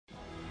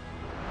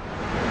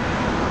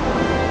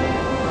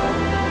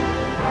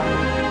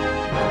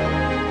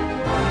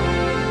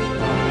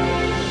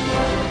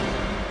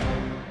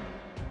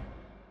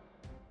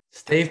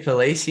Steve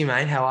Palise,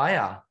 mate, how are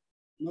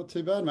you? Not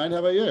too bad, mate. How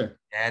about you?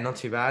 Yeah, not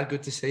too bad.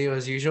 Good to see you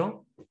as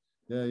usual.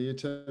 Yeah, you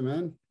too,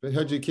 man. But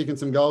heard you kicking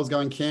some goals,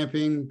 going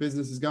camping.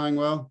 Business is going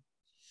well.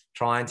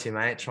 Trying to,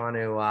 mate. Trying to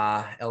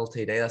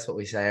LTD. That's what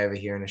we say over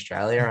here in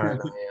Australia.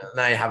 I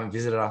know you haven't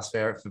visited us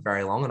for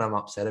very long, and I'm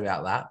upset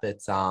about that. But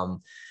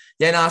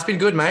yeah, no, it's been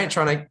good, mate.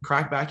 Trying to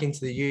crack back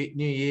into the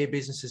new year.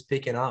 Business is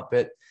picking up,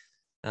 but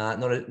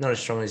not as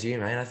strong as you,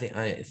 mate.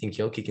 I think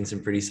you're kicking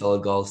some pretty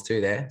solid goals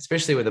too there,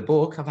 especially with the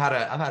book. I've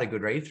had a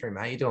good read through,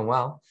 mate. You're doing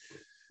well.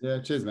 Yeah,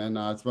 cheers, man.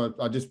 No,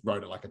 I just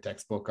wrote it like a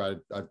textbook.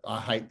 I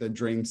hate the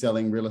dream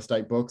selling real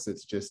estate books.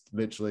 It's just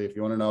literally, if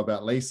you want to know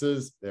about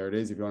leases, there it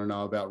is. If you want to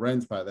know about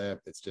rents, right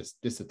there. It's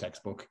just a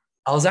textbook.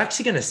 I was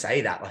actually going to say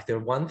that. Like the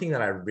one thing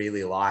that I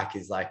really like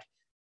is like,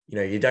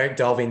 you don't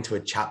delve into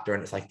a chapter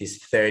and it's like this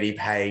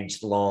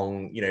 30-page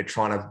long,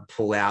 trying to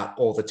pull out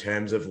all the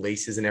terms of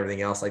leases and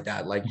everything else like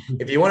that. Like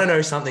if you want to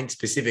know something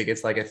specific,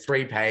 it's like a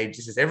 3-page.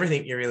 This is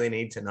everything you really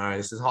need to know.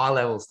 This is high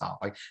level stuff.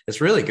 Like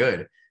it's really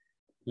good.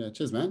 Yeah,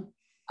 cheers, man.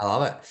 I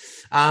love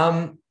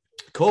it.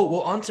 Cool.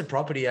 Well, on to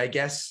property, I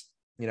guess,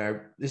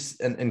 this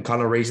and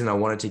kind of reason I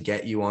wanted to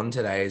get you on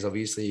today is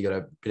obviously you got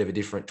a bit of a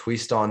different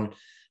twist on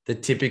the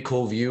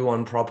typical view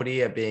on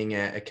property at being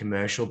a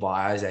commercial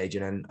buyer's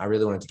agent. And I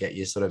really wanted to get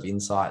your sort of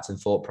insights and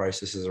thought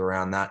processes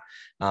around that,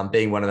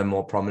 being one of the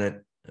more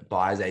prominent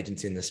buyer's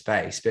agents in the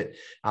space. But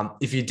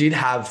if you did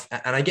have,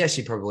 and I guess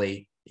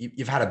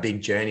you've had a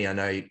big journey, I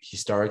know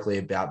historically,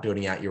 about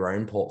building out your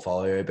own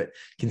portfolio, but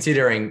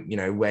considering,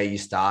 where you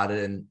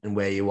started and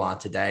where you are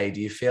today,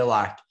 do you feel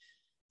like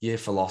your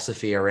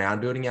philosophy around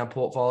building our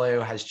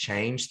portfolio has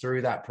changed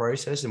through that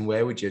process? And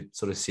where would you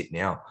sort of sit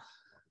now?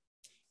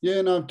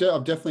 Yeah, no, I've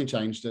definitely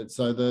changed it.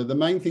 So the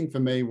main thing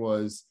for me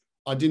was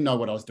I didn't know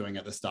what I was doing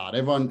at the start.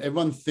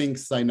 Everyone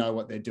thinks they know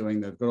what they're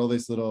doing. They've got all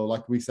this little,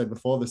 like we said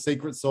before, the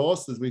secret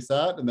sauce, as we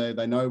said, and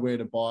they know where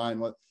to buy and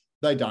what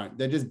they don't.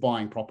 They're just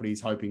buying properties,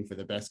 hoping for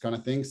the best kind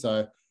of thing.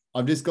 So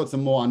I've just got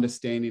some more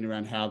understanding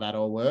around how that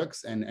all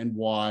works and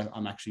why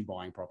I'm actually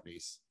buying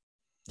properties.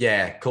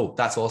 Yeah, cool.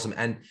 That's awesome.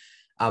 And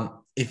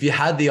if you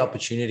had the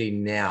opportunity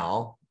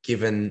now,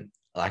 given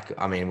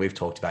we've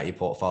talked about your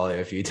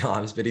portfolio a few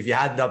times, but if you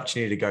had the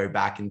opportunity to go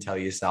back and tell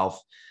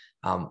yourself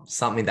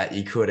something that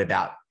you could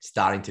about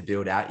starting to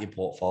build out your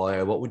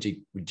portfolio, what would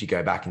you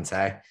go back and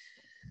say?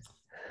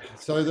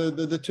 So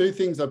the two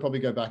things I'd probably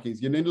go back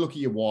is you need to look at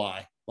your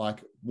why.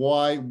 Like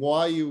why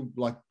are you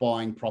like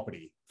buying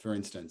property, for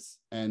instance?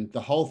 And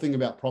the whole thing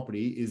about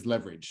property is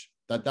leverage.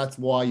 That's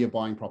why you're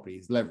buying property,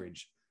 is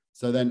leverage.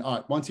 So then, all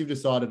right, once you've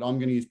decided I'm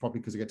going to use property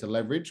because I get to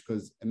leverage,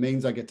 because it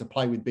means I get to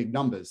play with big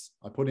numbers.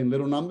 I put in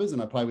little numbers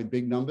and I play with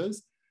big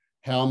numbers.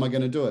 How am I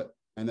going to do it?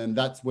 And then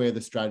that's where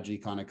the strategy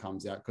kind of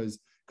comes out, because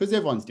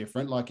everyone's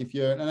different. Like if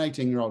you're an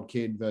 18-year-old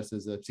kid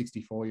versus a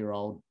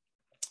 64-year-old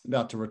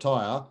about to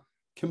retire,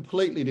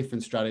 completely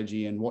different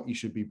strategy and what you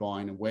should be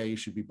buying and where you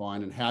should be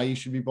buying and how you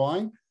should be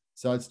buying.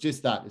 So it's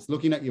just that. It's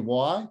looking at your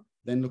why,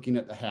 then looking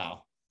at the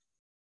how.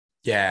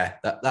 Yeah,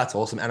 that's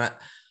awesome. And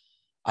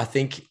I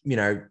think,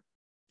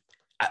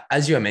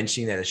 as you were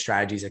mentioning there, the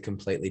strategies are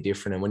completely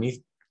different. And when you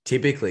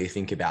typically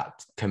think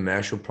about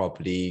commercial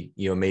property,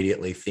 you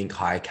immediately think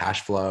higher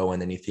cash flow. And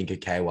then you think,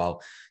 okay,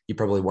 well, you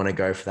probably want to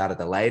go for that at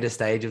the later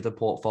stage of the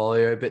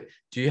portfolio. But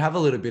do you have a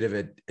little bit of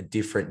a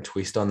different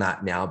twist on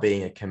that now,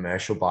 being a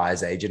commercial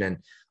buyer's agent? And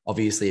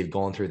obviously you've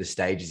gone through the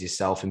stages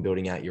yourself and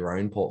building out your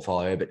own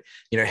portfolio. But,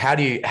 how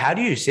do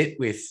you sit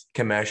with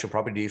commercial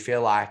property? Do you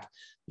feel like,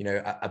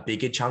 a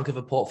bigger chunk of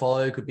a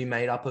portfolio could be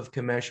made up of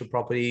commercial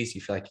properties? You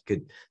feel like you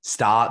could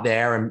start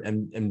there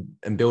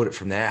and build it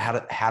from there?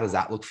 How does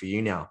that look for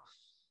you now?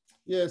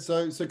 Yeah,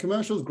 so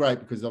commercial is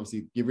great because obviously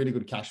you get really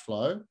good cash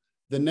flow.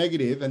 The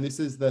negative, and this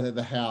is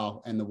the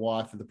how and the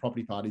why for the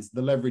property part, is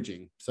the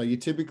leveraging. So you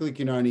typically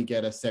can only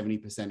get a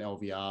 70%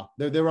 LVR.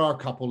 There are a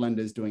couple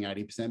lenders doing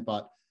 80%,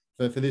 but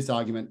for this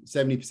argument,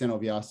 70%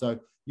 LVR. So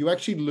you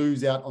actually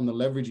lose out on the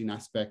leveraging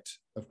aspect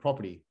of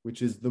property,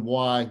 which is the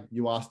why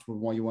you asked for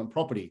why you want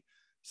property.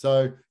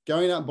 So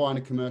going out and buying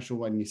a commercial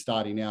when you're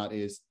starting out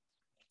is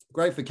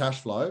great for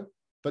cash flow,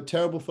 but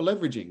terrible for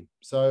leveraging.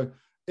 So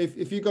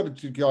if you've got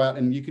to go out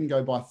and you can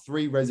go buy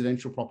 3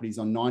 residential properties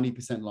on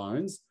 90%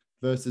 loans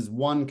versus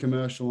 1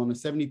 commercial on a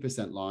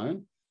 70%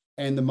 loan,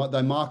 and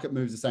the market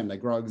moves the same, they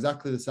grow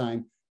exactly the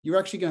same, you're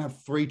actually going to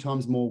have 3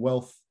 times more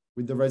wealth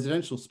with the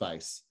residential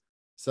space.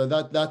 So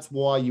that's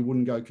why you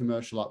wouldn't go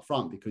commercial up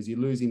front, because you're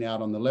losing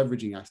out on the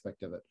leveraging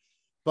aspect of it.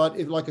 But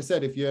if, like I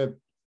said, if you're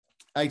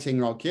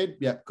 18-year-old kid,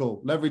 yeah,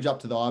 cool. Leverage up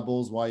to the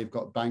eyeballs while you've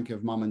got bank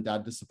of mum and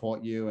dad to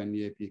support you, and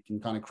you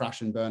can kind of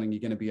crash and burn and you're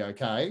going to be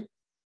okay.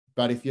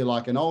 But if you're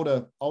like an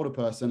older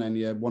person and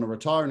you want to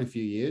retire in a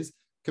few years,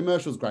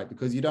 commercial is great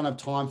because you don't have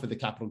time for the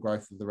capital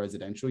growth of the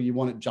residential. You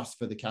want it just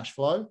for the cash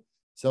flow.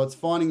 So it's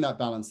finding that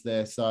balance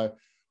there. So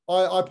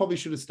I probably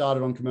should have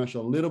started on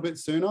commercial a little bit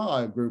sooner.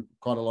 I grew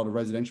quite a lot of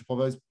residential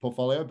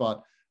portfolio,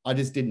 but I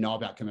just didn't know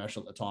about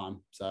commercial at the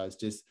time. So it's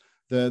just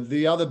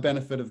the other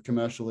benefit of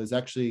commercial is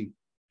actually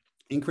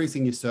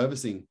increasing your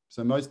servicing.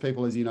 So most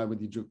people, as you know,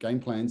 with your game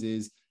plans,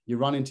 is you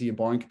run into your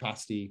borrowing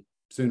capacity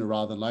sooner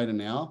rather than later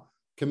now.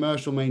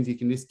 Commercial means you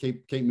can just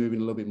keep moving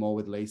a little bit more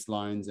with lease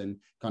loans and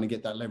kind of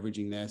get that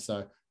leveraging there.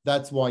 So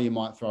that's why you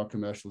might throw a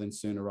commercial in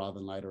sooner rather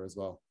than later as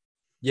well.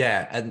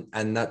 Yeah,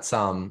 and that's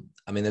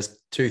I mean, there's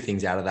two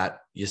things out of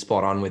that. You're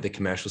spot on with the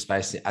commercial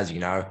space. As you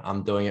know,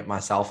 I'm doing it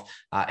myself,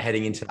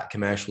 heading into that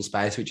commercial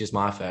space, which is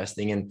my first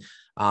thing. And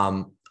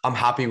I'm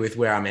happy with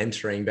where I'm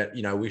entering, but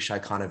wish I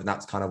and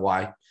that's kind of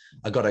why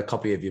I got a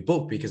copy of your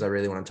book, because I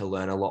really wanted to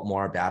learn a lot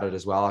more about it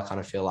as well. I kind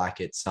of feel like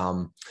it's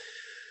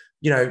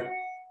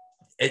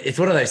it's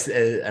one of those,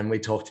 and we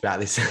talked about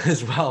this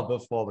as well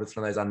before, but it's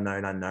one of those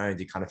unknown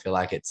unknowns. You kind of feel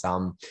like it's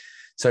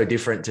so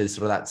different to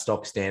sort of that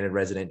stock standard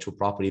residential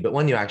property. But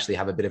when you actually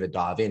have a bit of a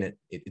dive in,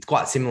 it's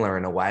quite similar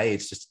in a way.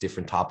 It's just a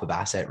different type of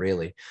asset,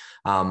 really.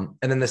 And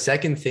then the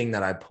second thing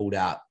that I pulled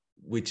out,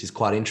 which is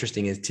quite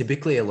interesting, is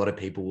typically a lot of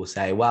people will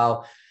say,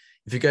 well,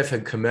 if you go for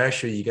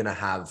commercial, you're going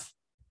to have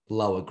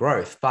lower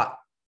growth. But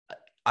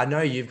I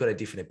know you've got a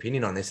different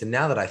opinion on this. And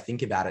now that I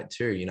think about it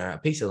too, a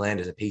piece of land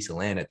is a piece of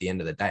land at the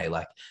end of the day.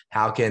 Like,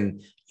 how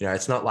can,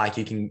 it's not like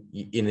you can,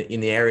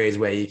 in the areas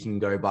where you can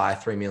go buy a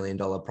 $3 million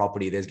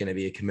property, there's going to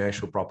be a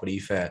commercial property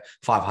for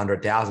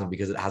 500,000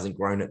 because it hasn't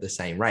grown at the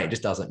same rate. It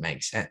just doesn't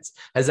make sense.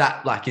 Is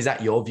that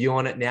your view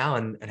on it now?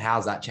 And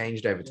how's that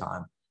changed over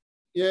time?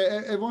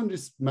 Yeah, everyone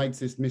just makes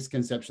this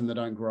misconception they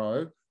don't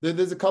grow.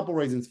 There's a couple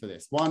reasons for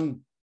this. One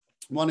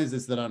is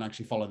this: they don't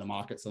actually follow the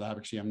market, so they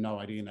actually have no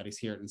idea, and they just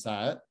hear it and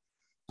say it.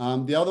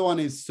 The other one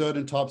is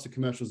certain types of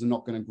commercials are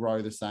not going to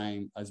grow the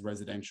same as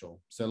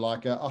residential. So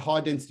like a high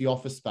density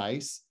office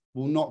space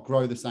will not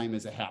grow the same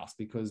as a house,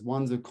 because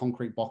one's a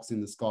concrete box in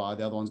the sky,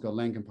 the other one's got a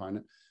land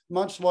component,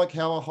 much like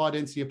how a high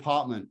density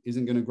apartment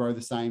isn't going to grow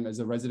the same as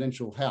a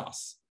residential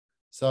house.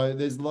 So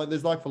there's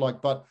like for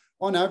like, but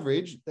on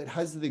average, it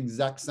has the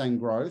exact same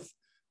growth.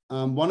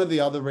 One of the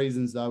other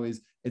reasons though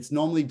is it's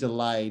normally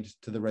delayed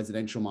to the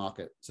residential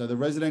market. So the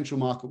residential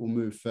market will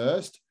move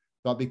first,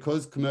 but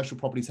because commercial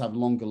properties have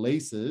longer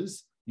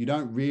leases, you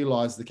don't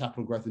realize the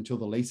capital growth until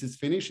the lease is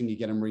finished and you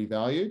get them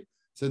revalued.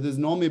 So there's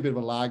normally a bit of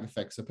a lag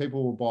effect. So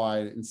people will buy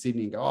in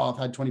Sydney and go, oh, I've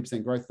had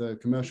 20% growth. The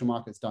commercial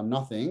market's done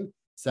nothing,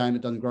 saying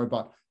it doesn't grow.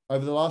 But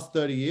over the last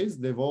 30 years,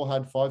 they've all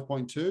had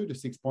 5.2 to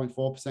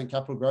 6.4%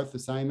 capital growth, the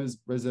same as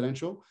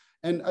residential.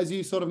 And as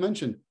you sort of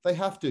mentioned, they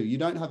have to. You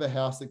don't have a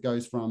house that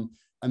goes from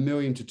 $1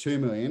 million to $2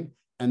 million,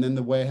 and then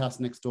the warehouse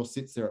next door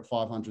sits there at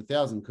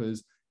 500,000,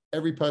 because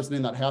every person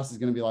in that house is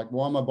going to be like,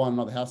 why am I buying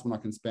another house when I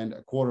can spend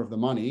a quarter of the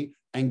money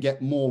and get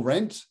more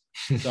rent?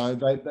 So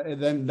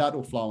then that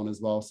will flow on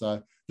as well.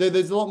 So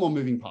there's a lot more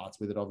moving parts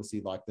with it, obviously,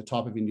 like the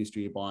type of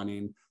industry you're buying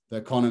in, the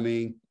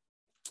economy,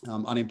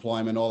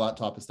 unemployment, all that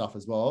type of stuff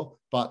as well.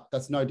 But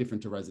that's no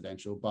different to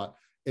residential. But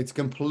it's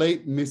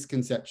complete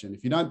misconception.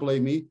 If you don't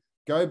believe me,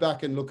 go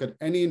back and look at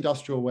any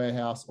industrial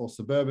warehouse or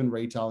suburban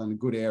retail in a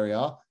good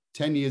area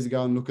 10 years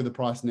ago and look at the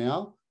price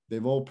now.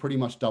 They've all pretty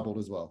much doubled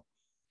as well.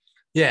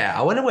 Yeah,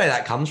 I wonder where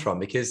that comes from,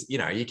 because,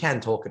 you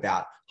can talk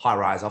about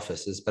high-rise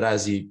offices, but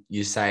as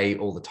you say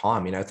all the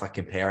time, it's like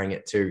comparing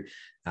it to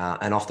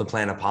an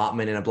off-the-plan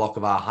apartment in a block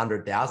of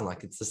 100,000.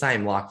 Like, it's the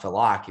same like for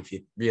like if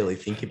you really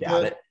think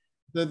about it.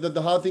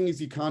 The hard thing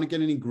is you can't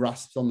get any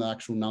grasps on the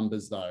actual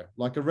numbers though.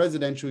 Like a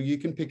residential, you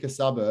can pick a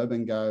suburb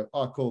and go,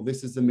 oh, cool,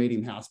 this is the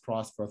median house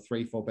price for a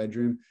 3-4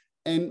 bedroom.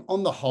 And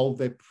on the whole,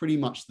 they're pretty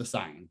much the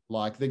same.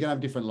 Like they're going to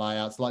have different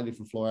layouts, slightly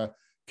different floor.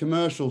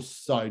 Commercial's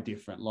so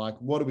different. Like,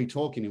 what are we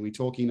talking? Are we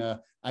talking a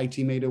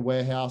 80-meter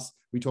warehouse?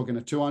 Are we talking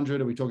a 200?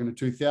 Are we talking a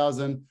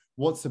 2,000?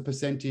 What's the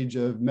percentage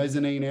of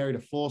mezzanine area to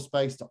floor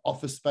space to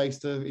office space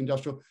to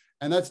industrial?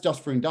 And that's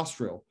just for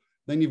industrial.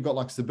 Then you've got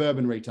like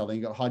suburban retail. Then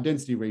you've got high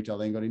density retail.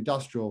 Then you've got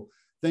industrial.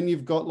 Then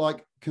you've got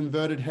like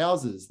converted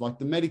houses, like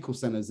the medical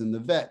centers and the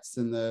vets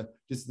and the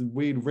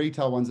weird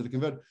retail ones that are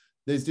converted.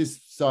 There's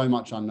just so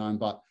much unknown,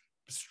 but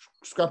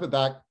scrap it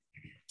back.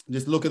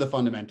 Just look at the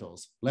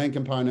fundamentals, land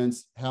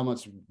components, how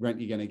much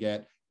rent you're going to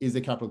get, is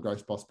there capital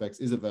growth prospects,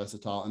 is it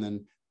versatile? And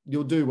then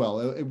you'll do well.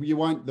 The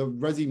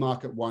resi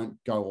market won't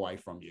go away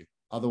from you.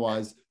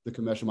 Otherwise, the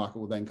commercial market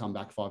will then come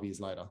back 5 years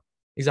later.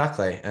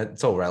 Exactly.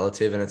 It's all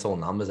relative and it's all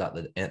numbers at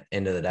the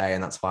end of the day.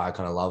 And that's why I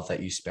kind of love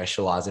that you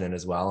specialize in it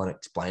as well and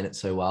explain it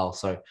so well.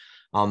 So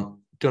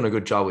doing a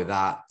good job with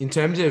that. In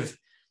terms of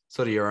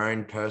sort of your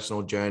own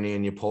personal journey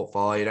and your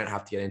portfolio, you don't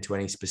have to get into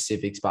any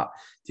specifics, but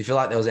do you feel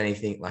like there was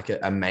anything like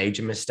a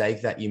major mistake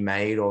that you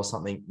made or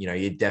something,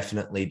 you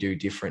definitely do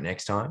different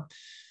next time?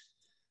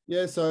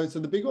 Yeah. So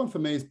the big one for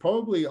me is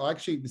probably,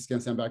 this is going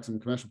to sound back to some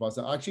commercial buyers.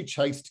 I actually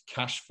chased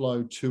cash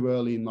flow too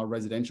early in my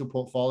residential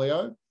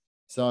portfolio.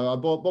 So I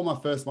bought my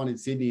first one in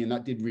Sydney and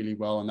that did really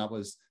well. And that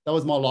was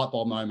my light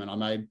bulb moment.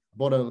 I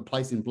bought a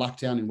place in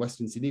Blacktown in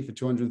Western Sydney for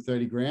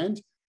 230 grand.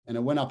 And it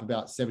went up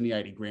about 70,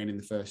 80 grand in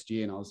the first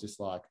year. And I was just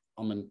like,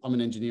 I'm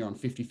an engineer on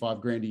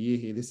 55 grand a year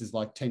here. This is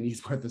like 10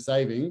 years worth of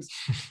savings.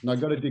 And I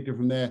got addicted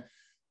from there.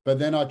 But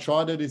then I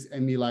tried to just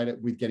emulate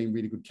it with getting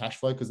really good cash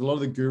flow, because a lot of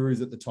the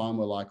gurus at the time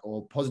were like,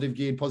 oh,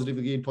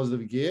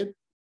 positively geared.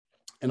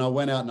 And I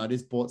went out and I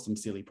just bought some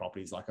silly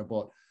properties. Like I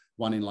bought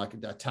one in like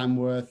a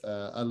Tamworth,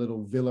 a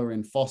little villa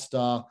in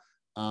Foster,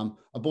 I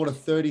bought a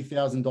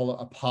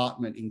 $30,000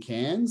 apartment in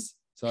Cairns.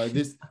 So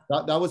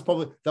that was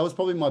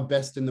probably my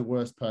best and the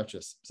worst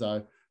purchase.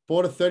 So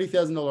bought a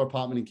 $30,000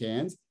 apartment in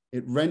Cairns.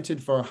 It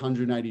rented for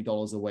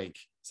 $180 a week.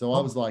 So I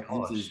was like,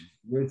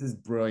 this is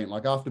brilliant.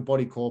 Like after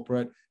body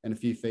corporate and a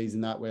few fees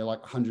in that, we're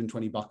like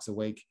 $120 a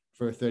week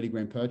for a 30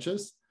 grand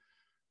purchase.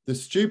 The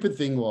stupid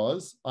thing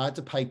was I had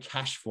to pay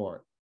cash for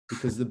it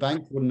because the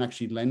bank wouldn't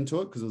actually lend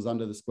to it because it was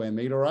under the square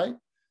meter rate.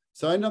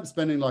 So I ended up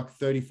spending like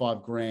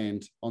 35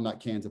 grand on that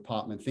Cairns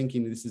apartment,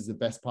 thinking this is the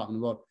best apartment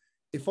in the world.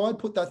 If I'd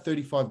put that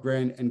 35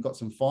 grand and got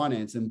some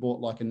finance and bought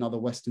like another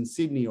Western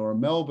Sydney or a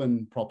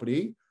Melbourne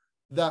property,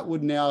 that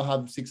would now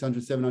have $600,000,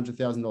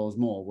 $700,000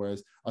 more.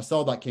 Whereas I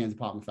sold that Cairns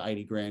apartment for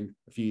 80 grand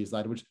a few years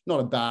later, which is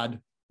not a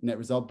bad net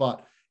result.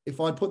 But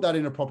if I'd put that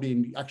in a property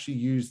and actually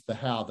used the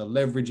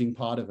leveraging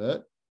part of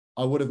it,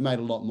 I would have made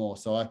a lot more.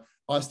 So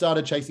I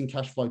started chasing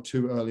cash flow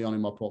too early on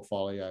in my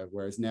portfolio.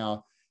 Whereas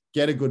now,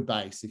 get a good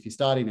base. If you're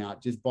starting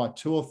out, just buy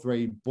 2 or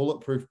 3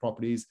 bulletproof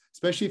properties,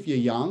 especially if you're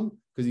young,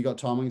 because you've got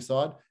time on your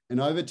side. And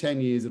over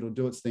 10 years, it'll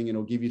do its thing and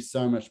it'll give you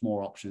so much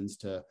more options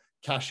to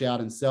cash out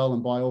and sell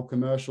and buy all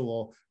commercial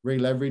or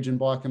re-leverage and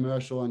buy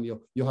commercial, and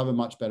you'll have a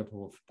much better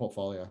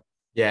portfolio.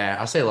 Yeah,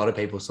 I see a lot of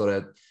people sort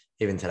of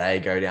even today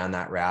go down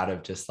that route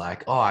of just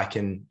like, oh, I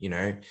can,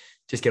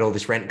 just get all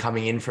this rent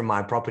coming in from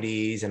my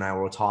properties and I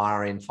will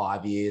retire in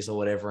 5 years or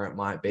whatever it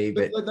might be.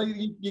 But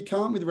you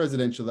can't with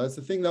residential. That's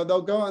the thing.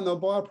 They'll go and they'll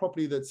buy a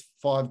property that's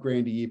 $5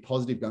 grand a year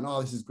positive, going,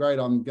 oh, this is great.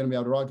 I'm going to be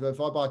able to write.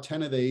 If I buy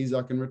 10 of these,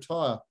 I can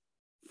retire.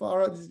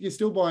 You're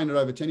still buying it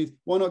over 10 years.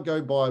 Why not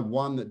go buy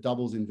one that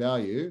doubles in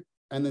value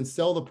and then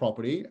sell the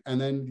property and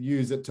then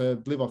use it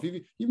to live off?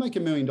 You make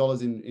 $1 million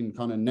in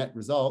kind of net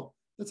result.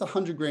 That's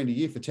 100 grand a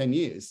year for 10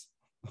 years.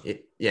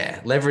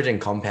 Yeah, leveraging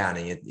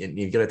compounding,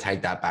 you've got to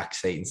take that back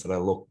seat and sort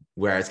of look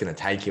where it's going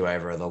to take you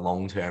over the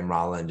long term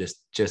rather than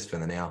just for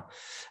the now.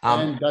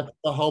 And that's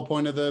the whole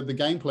point of the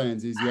game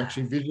plans is you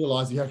actually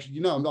visualize,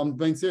 I'm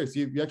being serious.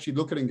 You actually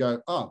look at it and go,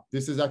 oh,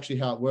 this is actually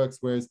how it works.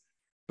 Whereas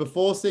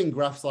before seeing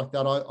graphs like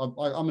that,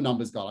 I'm a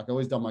numbers guy. Like I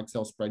always done my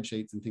Excel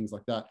spreadsheets and things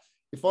like that.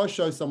 If I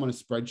show someone a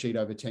spreadsheet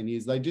over 10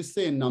 years, they just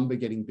see a number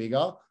getting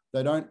bigger.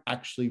 They don't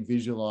actually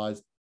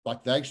visualize,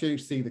 like they actually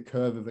see the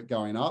curve of it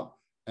going up.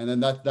 And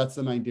then that's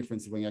the main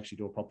difference when you actually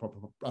do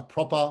a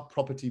proper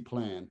property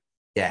plan.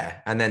 Yeah.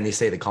 And then you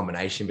see the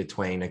combination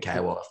between, okay,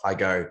 well, if I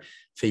go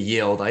for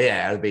yield,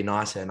 it'd be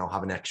nicer and I'll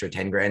have an extra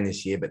 10 grand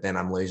this year, but then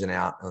I'm losing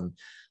out on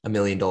 $1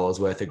 million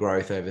worth of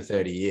growth over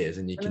 30 years.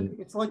 And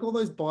it's like all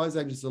those buyers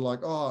agents are like,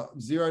 oh,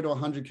 0 to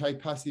 100K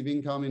passive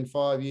income in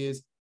 5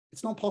 years.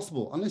 It's not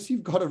possible unless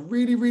you've got a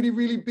really, really,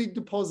 really big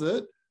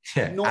deposit.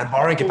 Yeah. And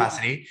borrowing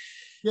capacity.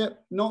 Yeah.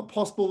 Not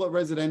possible at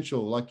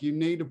residential. Like you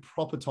need a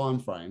proper time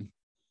frame.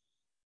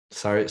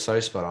 So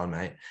spot on,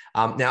 mate.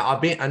 Now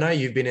I know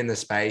you've been in the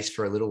space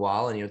for a little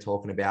while and you're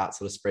talking about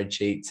sort of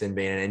spreadsheets and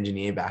being an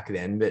engineer back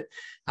then, but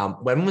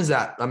when was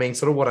that? I mean,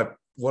 sort of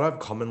what I've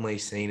commonly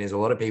seen is a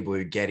lot of people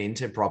who get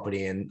into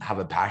property and have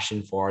a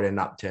passion for it end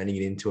up turning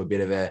it into a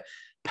bit of a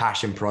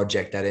passion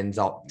project that ends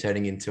up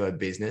turning into a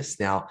business.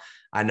 Now,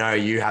 I know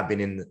you have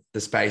been in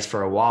the space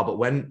for a while, but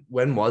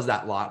when was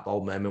that light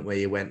bulb moment where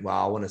you went,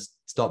 well, I want to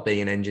stop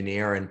being an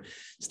engineer and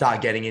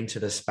start getting into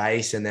the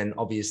space, and then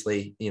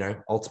obviously,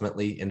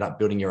 ultimately end up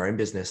building your own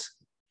business?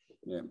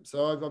 Yeah.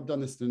 So I've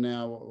done this to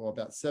now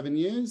about 7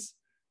 years.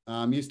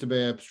 Used to be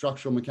a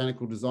structural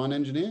mechanical design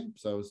engineer.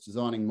 So I was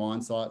designing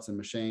mine sites and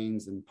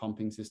machines and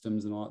pumping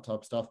systems and all that type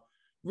of stuff.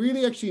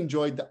 Really actually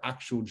enjoyed the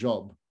actual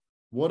job.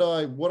 What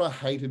I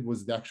hated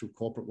was the actual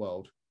corporate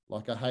world.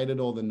 Like I hated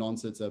all the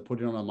nonsense of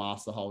putting on a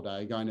mask the whole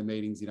day, going to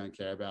meetings you don't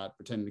care about,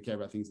 pretending to care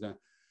about things you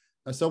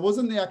don't. So it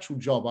wasn't the actual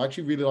job. I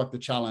actually really liked the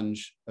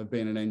challenge of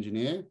being an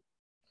engineer.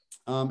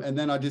 And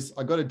then I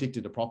got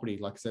addicted to property.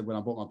 Like I said, when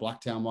I bought my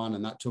Blacktown one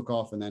and that took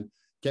off, and then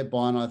kept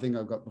buying. I think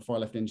before I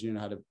left engineering,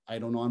 I had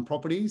 8 or 9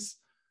 properties.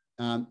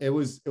 It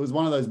was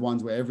one of those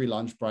ones where every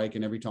lunch break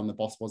and every time the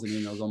boss wasn't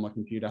in, I was on my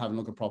computer having a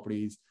look at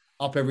properties,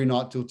 up every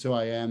night till 2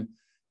 a.m.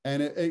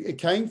 And it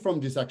came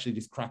from just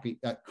cracking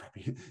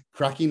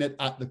it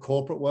at the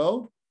corporate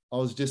world. I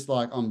was just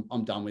like,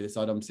 I'm done with this.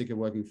 I'm sick of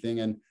working thing.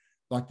 And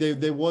like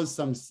there was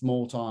some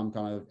small time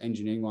kind of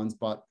engineering ones,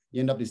 but you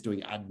end up just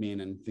doing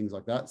admin and things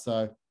like that.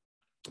 So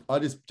I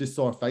just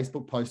saw a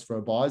Facebook post for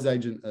a buyer's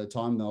agent at the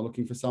time. They were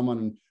looking for someone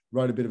and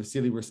wrote a bit of a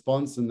silly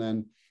response, and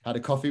then had a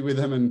coffee with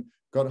them and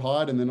got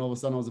hired. And then all of a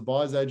sudden I was a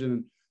buyer's agent,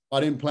 and I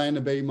didn't plan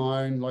to be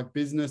my own like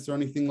business or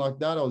anything like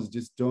that. I was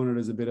just doing it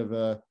as a bit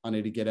of I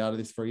need to get out of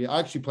this for a year. I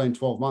actually planned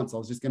 12 months. I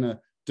was just going to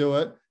do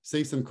it,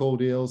 see some cool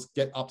deals,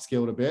 get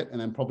upskilled a bit,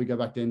 and then probably go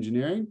back to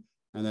engineering.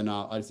 And then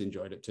I just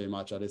enjoyed it too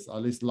much. I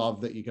just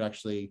love that you could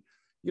actually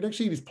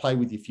just play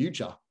with your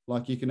future.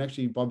 Like you can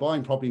actually, by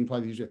buying property and play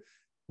with your future.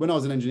 When I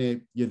was an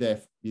engineer, you're there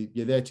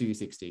till you're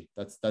 60.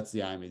 That's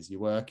the aim, is you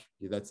work.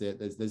 That's it.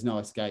 There's no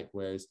escape.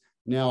 Whereas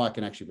now I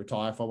can actually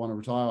retire if I want to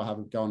retire. I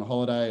have go on a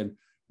holiday and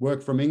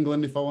work from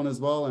England if I want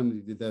as well.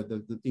 And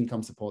the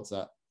income supports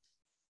that.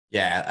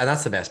 Yeah, and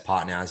that's the best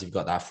part now is you've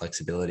got that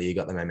flexibility, you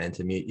got the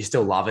momentum. You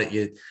still love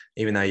it.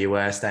 Even though you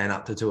were staying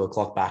up to 2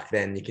 o'clock back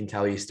then, you can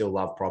tell you still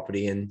love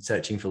property and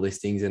searching for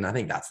listings. And I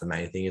think that's the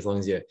main thing, as long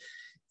as you're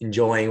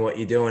enjoying what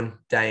you're doing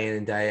day in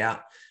and day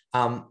out.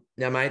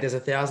 Now, mate, there's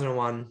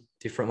 1,001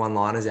 different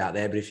one-liners out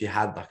there, but if you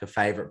had like a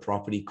favorite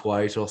property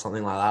quote or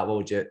something like that,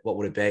 what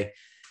would it be?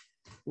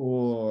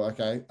 Oh,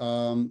 okay.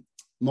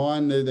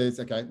 Mine, there's,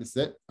 okay, this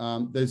is it.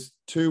 There's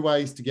two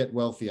ways to get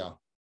wealthier.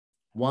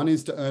 One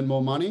is to earn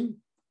more money.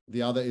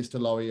 The other is to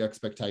lower your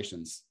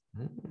expectations.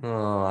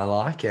 Oh, I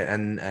like it.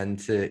 And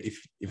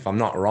if I'm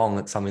not wrong,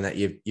 it's something that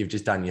you've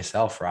just done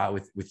yourself, right?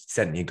 With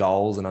setting your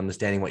goals and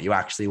understanding what you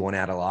actually want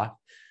out of life.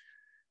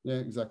 Yeah,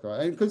 exactly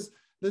right. And because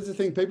there's the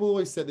thing, people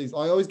always set these.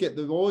 I always get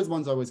the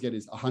ones I always get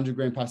is 100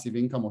 grand passive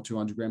income or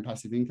 200 grand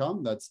passive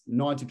income. That's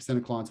 90%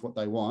 of clients what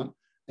they want.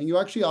 And you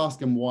actually ask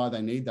them why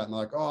they need that. And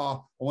they're like,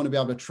 oh, I want to be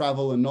able to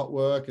travel and not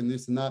work and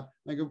this and that.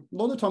 And a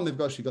lot of the time they've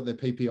actually got their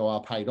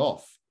PPOR paid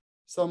off.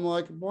 So I'm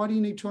like, why do you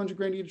need 200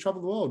 grand a year to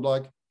travel the world?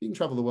 Like you can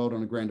travel the world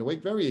on $1,000 a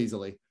week very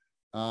easily.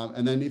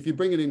 And then if you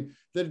bring it in,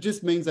 that it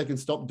just means they can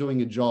stop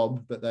doing a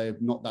job that they're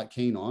not that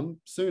keen on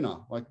sooner.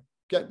 Like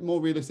get more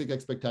realistic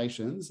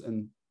expectations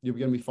and you're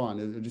going to be fine.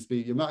 It'll just be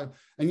your mouth.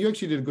 And you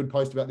actually did a good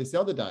post about this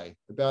the other day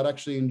about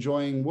actually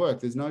enjoying work.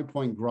 There's no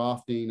point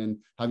grafting and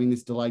having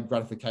this delayed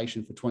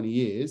gratification for 20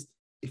 years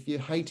if you're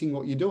hating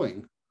what you're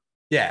doing.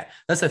 Yeah,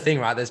 that's the thing,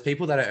 right? There's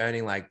people that are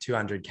earning like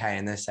 200K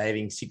and they're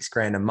saving 6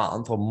 grand a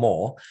month or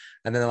more.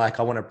 And then they're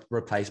like, I want to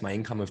replace my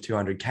income of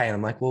 200K. And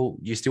I'm like, well,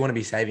 you still want to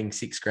be saving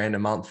 6 grand a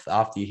month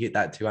after you hit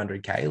that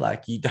 200K.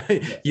 Like you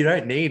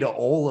don't need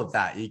all of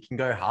that. You can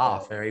go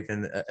half or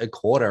even a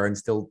quarter and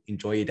still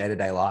enjoy your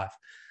day-to-day life.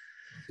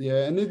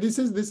 Yeah. And this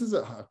is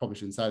I probably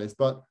shouldn't say this,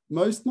 but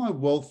most of my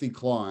wealthy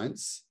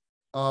clients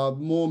are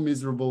more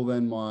miserable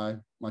than my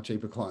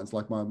cheaper clients,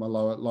 like my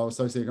lower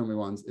socioeconomic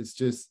ones. It's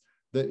just,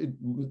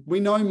 we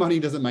know money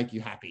doesn't make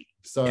you happy.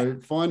 So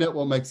find out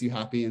what makes you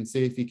happy and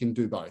see if you can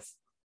do both.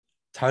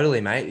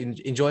 Totally, mate.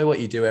 Enjoy what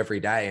you do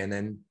every day and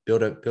then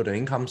build an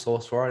income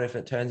source for it. If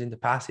it turns into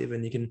passive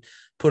and you can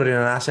put it in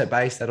an asset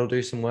base that'll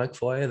do some work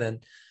for you,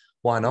 then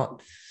why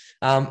not?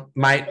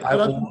 Mate,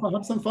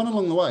 have some fun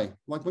along the way.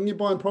 Like when you're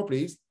buying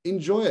properties,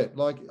 enjoy it.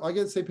 Like I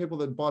get to see people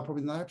that buy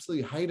properties and they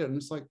absolutely hate it. And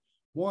it's like,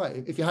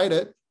 why? If you hate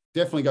it,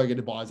 definitely go get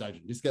a buyer's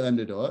agent. Just get them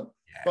to do it.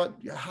 Yeah. But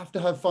you have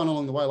to have fun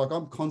along the way. Like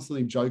I'm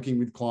constantly joking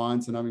with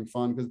clients and having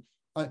fun because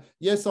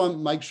I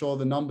make sure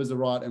the numbers are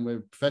right and we're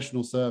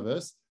professional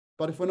service.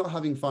 But if we're not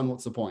having fun,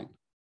 what's the point?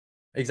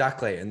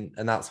 Exactly. And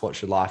that's what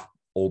should life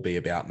all be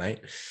about, mate.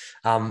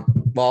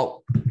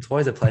 Well, it's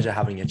always a pleasure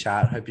having a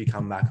chat. Hope you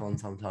come back on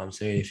sometime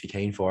soon if you're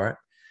keen for it.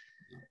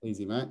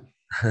 Easy, mate.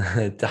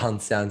 Done.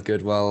 Sounds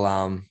good.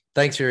 Well,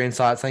 thanks for your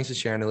insights. Thanks for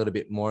sharing a little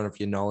bit more of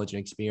your knowledge and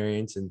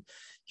experience and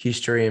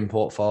history and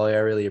portfolio.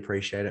 I really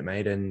appreciate it,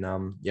 mate. And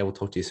we'll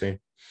talk to you soon.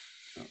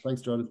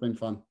 Thanks, Jordan. It's been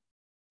fun.